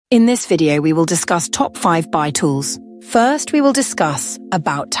In this video, we will discuss top 5 BItools. First, we will discuss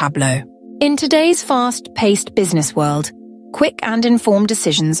about Tableau. In today's fast-paced business world, quick and informed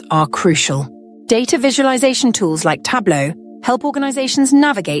decisions are crucial. Data visualization tools like Tableau help organizations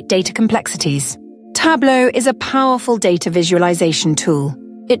navigate data complexities. Tableau is a powerful data visualization tool.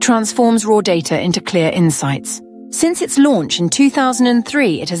 It transforms raw data into clear insights. Since its launch in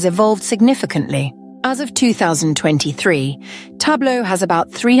 2003, it has evolved significantly. As of 2023, Tableau has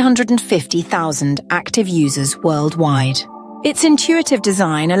about 350,000 active users worldwide. Its intuitive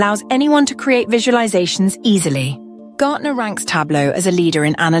design allows anyone to create visualizations easily. Gartner ranks Tableau as a leader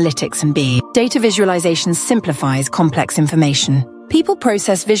in analytics and BI. Data visualization simplifies complex information. People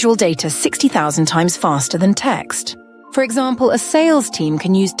process visual data 60,000 times faster than text. For example, a sales team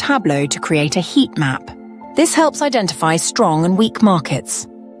can use Tableau to create a heat map. This helps identify strong and weak markets.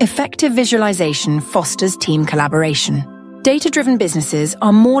 Effective visualization fosters team collaboration. Data-driven businesses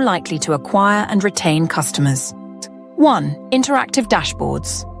are more likely to acquire and retain customers. 1. Interactive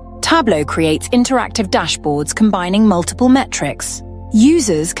dashboards. Tableau creates interactive dashboards combining multiple metrics.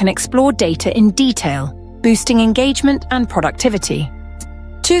 Users can explore data in detail, boosting engagement and productivity.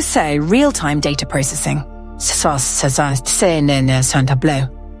 2. Real-time data processing.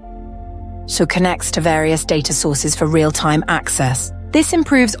 So connects to various data sources for real-time access. This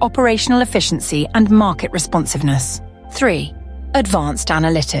improves operational efficiency and market responsiveness. 3. Advanced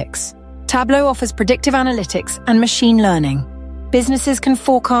analytics. Tableau offers predictive analytics and machine learning. Businesses can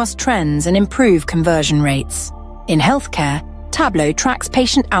forecast trends and improve conversion rates. In healthcare, Tableau tracks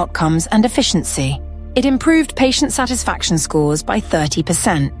patient outcomes and efficiency. It improved patient satisfaction scores by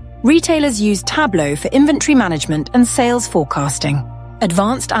 30%. Retailers use Tableau for inventory management and sales forecasting.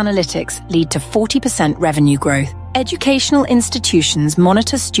 Advanced analytics lead to 40% revenue growth. Educational institutions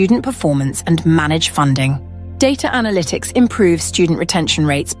monitor student performance and manage funding. Data analytics improves student retention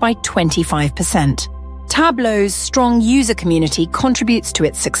rates by 25%. Tableau's strong user community contributes to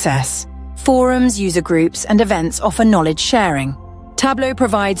its success. Forums, user groups, and events offer knowledge sharing. Tableau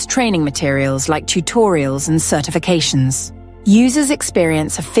provides training materials like tutorials and certifications. Users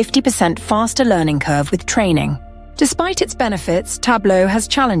experience a 50% faster learning curve with training. Despite its benefits, Tableau has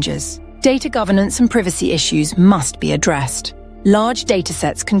challenges. Data governance and privacy issues must be addressed. Large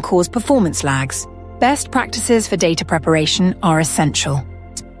datasets can cause performance lags. Best practices for data preparation are essential.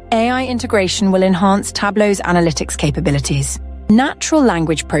 AI integration will enhance Tableau's analytics capabilities. Natural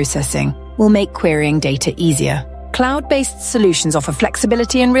language processing will make querying data easier. Cloud-based solutions offer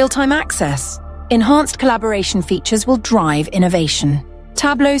flexibility and real-time access. Enhanced collaboration features will drive innovation.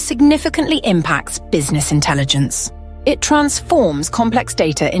 Tableau significantly impacts business intelligence. It transforms complex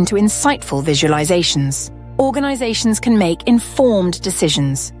data into insightful visualizations. Organizations can make informed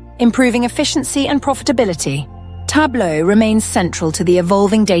decisions, improving efficiency and profitability. Tableau remains central to the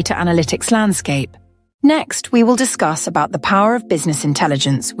evolving data analytics landscape. Next, we will discuss about the power of business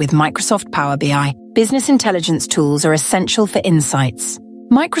intelligence with Microsoft Power BI. Business intelligence tools are essential for insights.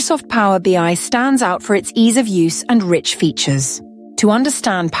 Microsoft Power BI stands out for its ease of use and rich features. To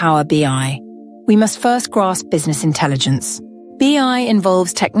understand Power BI, we must first grasp business intelligence. BI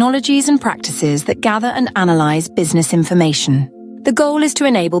involves technologies and practices that gather and analyze business information. The goal is to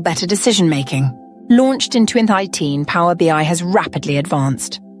enable better decision-making. Launched in 2018, Power BI has rapidly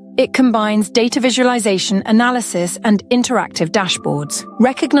advanced. It combines data visualization, analysis, and interactive dashboards.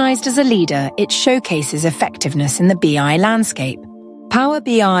 Recognized as a leader, it showcases effectiveness in the BI landscape. Power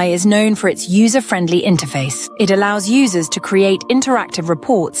BI is known for its user-friendly interface. It allows users to create interactive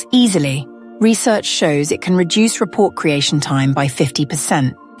reports easily. Research shows it can reduce report creation time by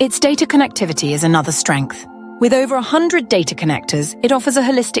 50%. Its data connectivity is another strength. With over 100 data connectors, it offers a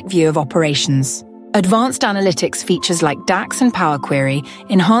holistic view of operations. Advanced analytics features like DAX and Power Query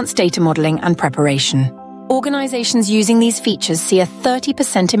enhance data modeling and preparation. Organizations using these features see a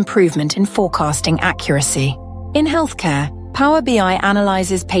 30% improvement in forecasting accuracy. In healthcare, Power BI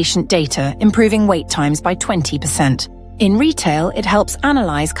analyzes patient data, improving wait times by 20%. In retail, it helps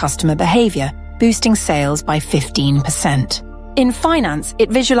analyze customer behavior, boosting sales by 15%. In finance, it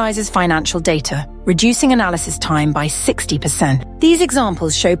visualizes financial data, reducing analysis time by 60%. These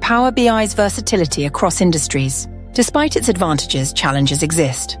examples show Power BI's versatility across industries. Despite its advantages, challenges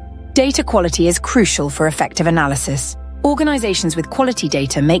exist. Data quality is crucial for effective analysis. Organizations with quality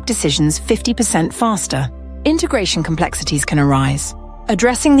data make decisions 50% faster. Integration complexities can arise.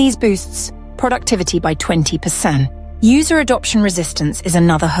 Addressing these boosts productivity by 20%. User adoption resistance is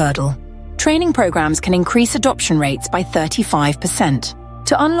another hurdle. Training programs can increase adoption rates by 35%.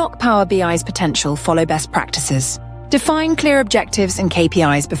 To unlock Power BI's potential, follow best practices. Define clear objectives and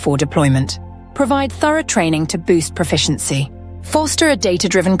KPIs before deployment. Provide thorough training to boost proficiency. Foster a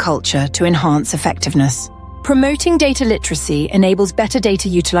data-driven culture to enhance effectiveness. Promoting data literacy enables better data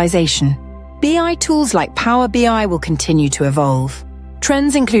utilization. BI tools like Power BI will continue to evolve.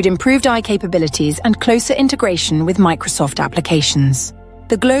 Trends include improved AI capabilities and closer integration with Microsoft applications.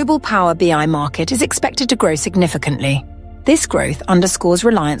 The global Power BI market is expected to grow significantly. This growth underscores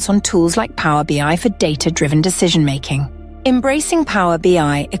reliance on tools like Power BI for data-driven decision-making. Embracing Power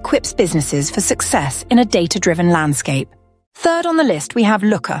BI equips businesses for success in a data-driven landscape. Third on the list, we have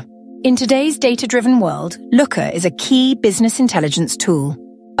Looker. In today's data-driven world, Looker is a key business intelligence tool.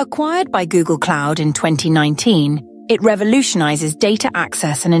 Acquired by Google Cloud in 2019, it revolutionizes data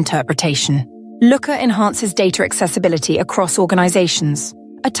access and interpretation. Looker enhances data accessibility across organizations.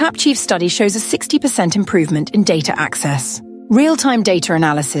 A TAP Chief study shows a 60% improvement in data access. Real-time data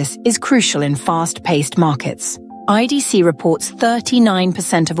analysis is crucial in fast-paced markets. IDC reports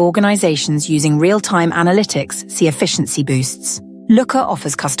 39% of organizations using real-time analytics see efficiency boosts. Looker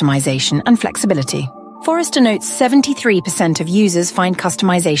offers customization and flexibility. Forrester notes 73% of users find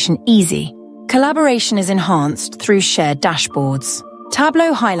customization easy. Collaboration is enhanced through shared dashboards.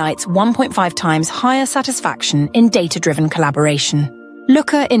 Tableau highlights 1.5 times higher satisfaction in data-driven collaboration.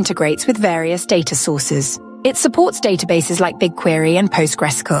 Looker integrates with various data sources. It supports databases like BigQuery and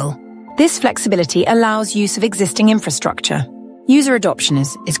PostgreSQL. This flexibility allows use of existing infrastructure. User adoption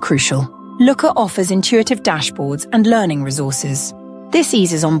is crucial. Looker offers intuitive dashboards and learning resources. This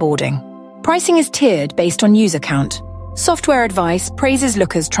eases onboarding. Pricing is tiered based on user count. Software Advice praises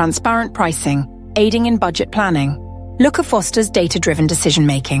Looker's transparent pricing, aiding in budget planning. Looker fosters data-driven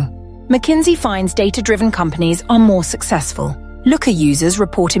decision-making. McKinsey finds data-driven companies are more successful. Looker users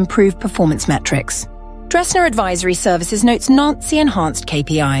report improved performance metrics. Dresner Advisory Services notes Nancy-enhanced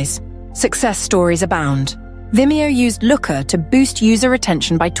KPIs. Success stories abound. Vimeo used Looker to boost user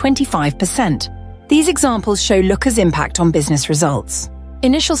retention by 25%. These examples show Looker's impact on business results.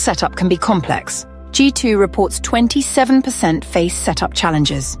 Initial setup can be complex. G2 reports 27% face setup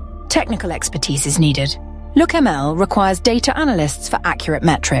challenges. Technical expertise is needed. LookML requires data analysts for accurate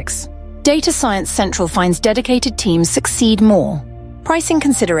metrics. Data Science Central finds dedicated teams succeed more. Pricing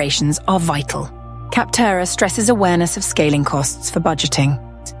considerations are vital. Capterra stresses awareness of scaling costs for budgeting.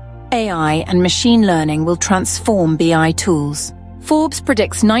 AI and machine learning will transform BI tools. Forbes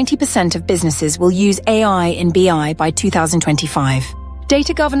predicts 90% of businesses will use AI in BI by 2025.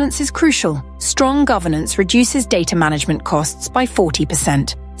 Data governance is crucial. Strong governance reduces data management costs by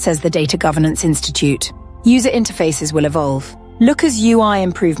 40%, says the Data Governance Institute. User interfaces will evolve. Looker's UI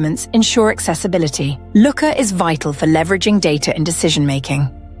improvements ensure accessibility. Looker is vital for leveraging data in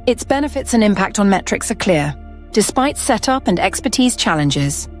decision-making. Its benefits and impact on metrics are clear. Despite setup and expertise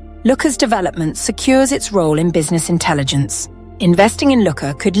challenges, Looker's development secures its role in business intelligence. Investing in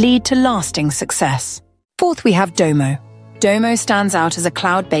Looker could lead to lasting success. Fourth, we have Domo. Domo stands out as a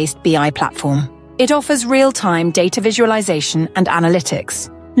cloud-based BI platform. It offers real-time data visualization and analytics.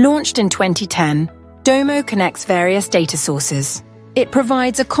 Launched in 2010, Domo connects various data sources. It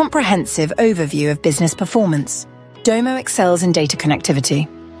provides a comprehensive overview of business performance. Domo excels in data connectivity.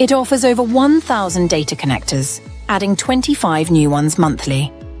 It offers over 1,000 data connectors, adding 25 new ones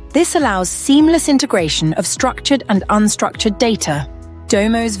monthly. This allows seamless integration of structured and unstructured data.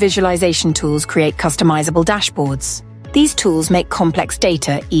 Domo's visualization tools create customizable dashboards. These tools make complex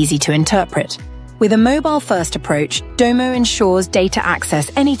data easy to interpret. With a mobile-first approach, Domo ensures data access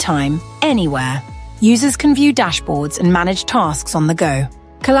anytime, anywhere. Users can view dashboards and manage tasks on the go.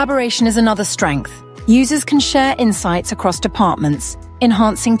 Collaboration is another strength. Users can share insights across departments,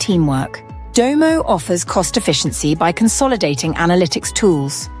 enhancing teamwork. Domo offers cost efficiency by consolidating analytics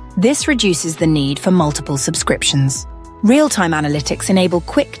tools. This reduces the need for multiple subscriptions. Real-time analytics enable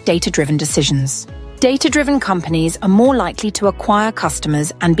quick data-driven decisions. Data-driven companies are more likely to acquire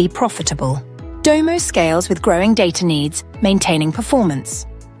customers and be profitable. Domo scales with growing data needs, maintaining performance.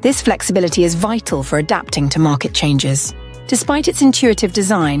 This flexibility is vital for adapting to market changes. Despite its intuitive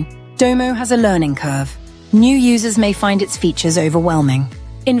design, Domo has a learning curve. New users may find its features overwhelming.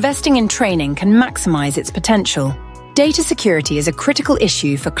 Investing in training can maximize its potential. Data security is a critical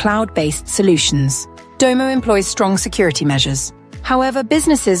issue for cloud-based solutions. Domo employs strong security measures. However,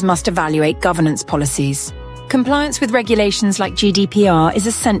 businesses must evaluate governance policies. Compliance with regulations like GDPR is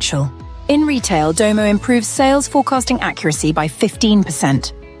essential. In retail, Domo improves sales forecasting accuracy by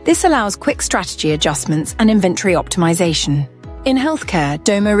 15%. This allows quick strategy adjustments and inventory optimization. In healthcare,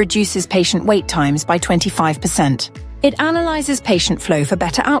 Domo reduces patient wait times by 25%. It analyzes patient flow for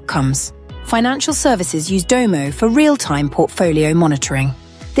better outcomes. Financial services use Domo for real-time portfolio monitoring.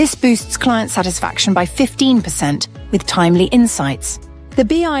 This boosts client satisfaction by 15% with timely insights. The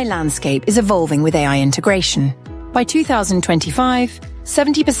BI landscape is evolving with AI integration. By 2025,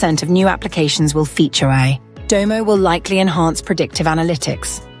 70% of new applications will feature AI. Domo will likely enhance predictive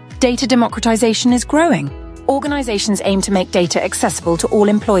analytics. Data democratization is growing. Organizations aim to make data accessible to all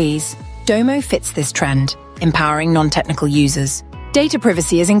employees. Domo fits this trend, empowering non-technical users. Data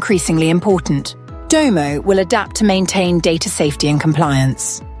privacy is increasingly important. Domo will adapt to maintain data safety and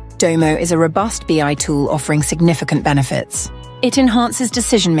compliance. Domo is a robust BI tool offering significant benefits. It enhances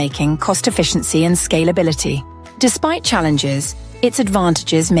decision-making, cost efficiency, and scalability. Despite challenges, its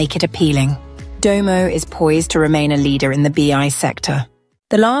advantages make it appealing. Domo is poised to remain a leader in the BI sector.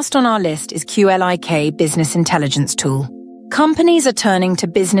 The last on our list is QLIK Business Intelligence Tool. Companies are turning to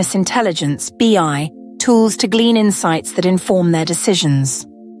business intelligence, BI, tools to glean insights that inform their decisions.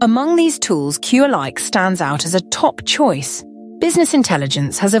 Among these tools, QLIK stands out as a top choice. Business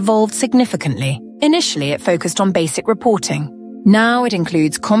intelligence has evolved significantly. Initially, it focused on basic reporting. Now it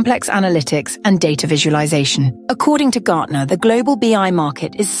includes complex analytics and data visualization. According to Gartner, the global BI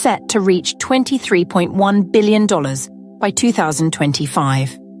market is set to reach $23.1 billion by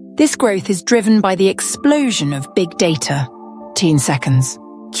 2025. This growth is driven by the explosion of big data. 10 seconds.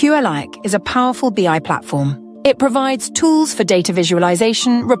 QLIK is a powerful BI platform. It provides tools for data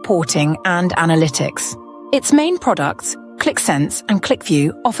visualization, reporting, and analytics. Its main products, ClickSense and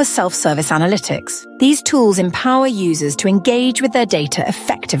ClickView, offer self-service analytics. These tools empower users to engage with their data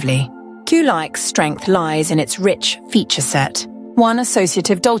effectively. QLIK's strength lies in its rich feature set. 1.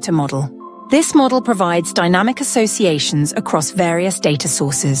 Associative data model. This model provides dynamic associations across various data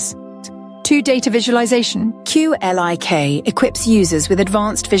sources. 2. Data visualization. QLIK equips users with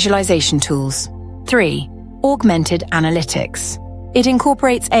advanced visualization tools. 3. Augmented analytics. It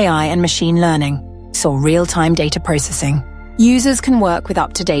incorporates AI and machine learning, so real-time data processing. Users can work with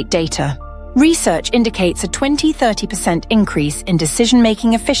up-to-date data. Research indicates a 20–30% increase in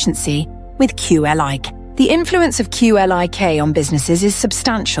decision-making efficiency with QLIK. The influence of QLIK on businesses is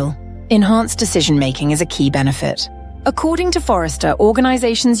substantial. Enhanced decision-making is a key benefit. According to Forrester,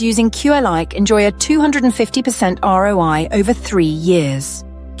 organizations using QLIK enjoy a 250% ROI over 3 years.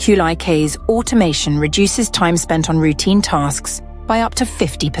 QLIK's automation reduces time spent on routine tasks by up to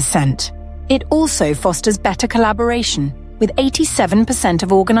 50%. It also fosters better collaboration, with 87%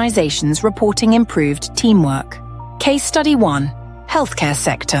 of organizations reporting improved teamwork. Case Study 1. Healthcare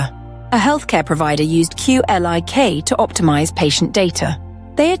sector. A healthcare provider used QLIK to optimize patient data.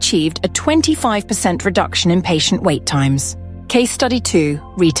 They achieved a 25% reduction in patient wait times. Case Study 2.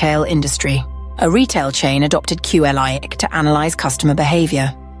 Retail industry. A retail chain adopted QLIK to analyze customer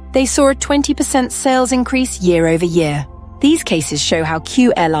behavior. They saw a 20% sales increase year over year. These cases show how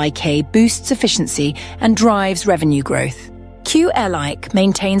QLIK boosts efficiency and drives revenue growth. QLIK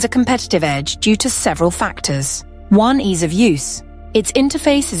maintains a competitive edge due to several factors. 1. Ease of use. Its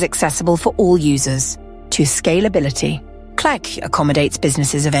interface is accessible for all users. 2. Scalability. QLIK accommodates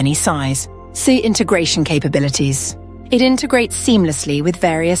businesses of any size. C. Integration capabilities. It integrates seamlessly with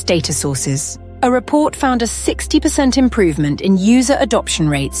various data sources. A report found a 60% improvement in user adoption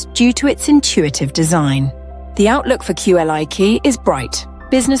rates due to its intuitive design. The outlook for QLIK is bright.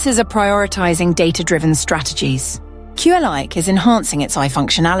 Businesses are prioritizing data-driven strategies. QLIK is enhancing its AI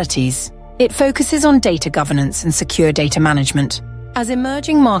functionalities. It focuses on data governance and secure data management. As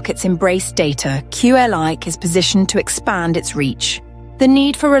emerging markets embrace data, QLIK is positioned to expand its reach. The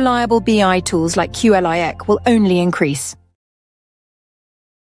need for reliable BI tools like QLIK will only increase.